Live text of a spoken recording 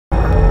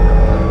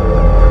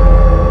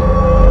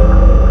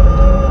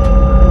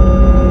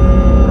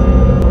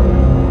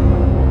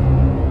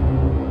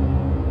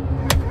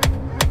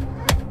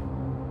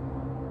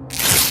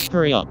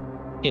hurry up.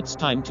 It's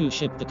time to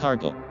ship the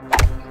cargo.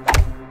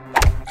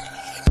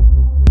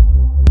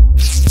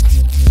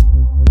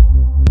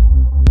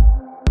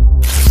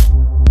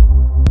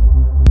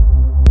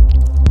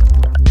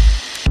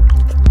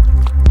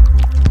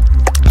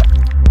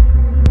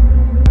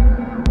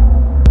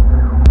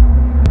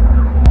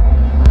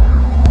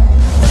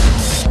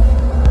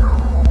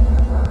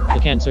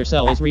 Cancer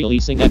cell is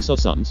releasing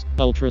exosomes.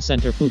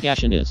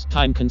 Ultracentrifugation is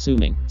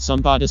time-consuming.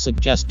 Somebody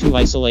suggest to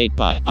isolate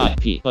by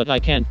IP, but I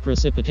can't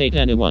precipitate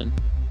anyone.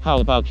 How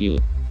about you?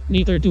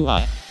 Neither do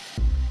I.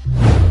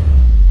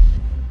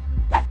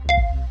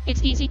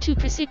 It's easy to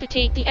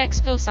precipitate the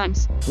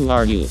exosomes. Who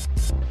are you?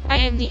 I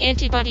am the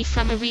antibody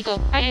from arigo.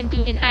 I am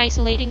good in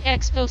isolating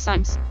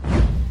exosomes.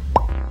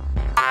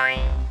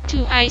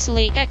 To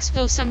isolate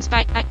exosomes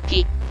by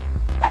IP.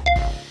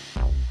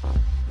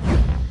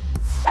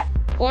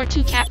 Or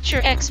to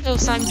capture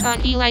exosomes on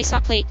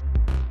ELISA plate.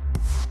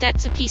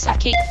 That's a piece of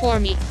cake for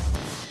me.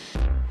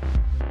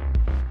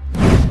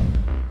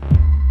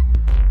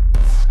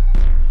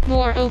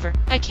 Moreover,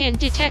 I can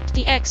detect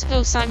the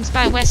exosomes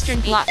by Western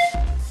blot,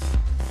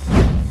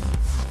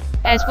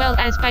 as well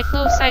as by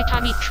flow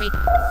cytometry.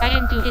 I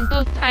am good in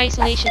both the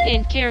isolation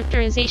and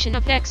characterization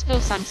of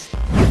exosomes.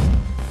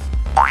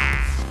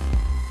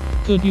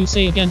 Could you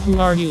say again, who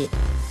are you?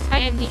 I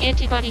am the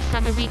antibody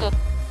from arigo.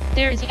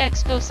 There is the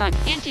Exosome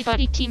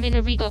antibody team in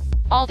arigo.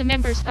 All the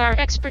members are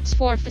experts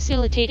for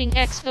facilitating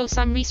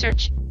exosome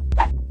research.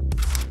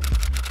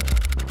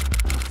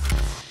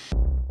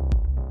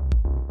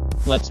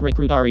 Let's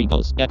recruit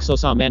arigos,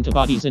 exosome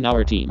antibodies in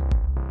our team.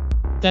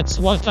 That's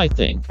what I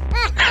think.